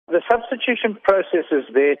The substitution process is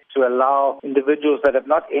there to allow individuals that have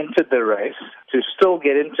not entered the race to still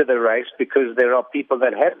get into the race, because there are people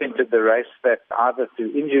that have entered the race that either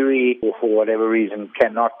through injury or for whatever reason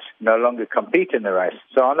cannot no longer compete in the race.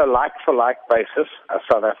 So on a like-for-like basis, a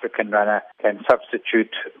South African runner can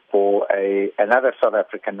substitute for another South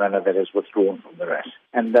African runner that is withdrawn from the race.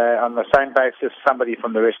 And on the same basis, somebody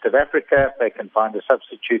from the rest of Africa, they can find a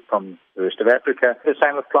substitute from the rest of Africa. The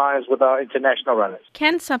same applies with our international runners.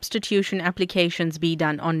 Can substitution applications be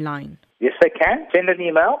done online? Yes, they can. Send an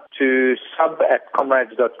email to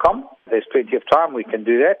sub@comrades.com. There's plenty of time. We can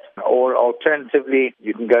do that. Or alternatively,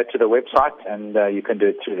 you can go to the website and you can do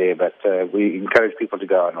it through there. But we encourage people to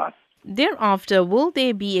go online. Thereafter, will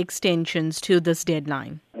there be extensions to this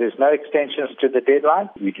deadline? There's no extensions to the deadline.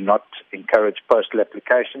 We do not encourage postal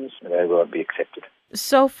applications. They won't be accepted.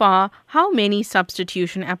 So far, how many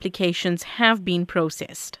substitution applications have been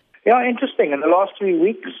processed? Yeah, interesting. In the last 3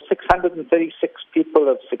 weeks, 636 people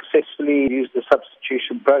have successfully used the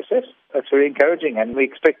substitution process. That's very encouraging, and we're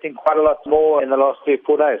expecting quite a lot more in the last 3 or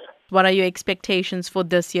 4 days. What are your expectations for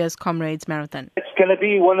this year's Comrades Marathon? It's going to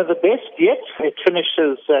be one of the best yet. It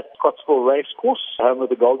finishes at Scottsville Racecourse, home of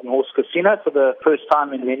the Golden Horse Casino, for the first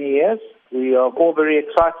time in many years. We are all very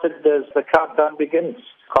excited as the countdown begins.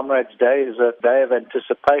 Comrades Day is a day of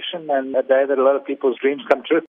anticipation and a day that a lot of people's dreams come true.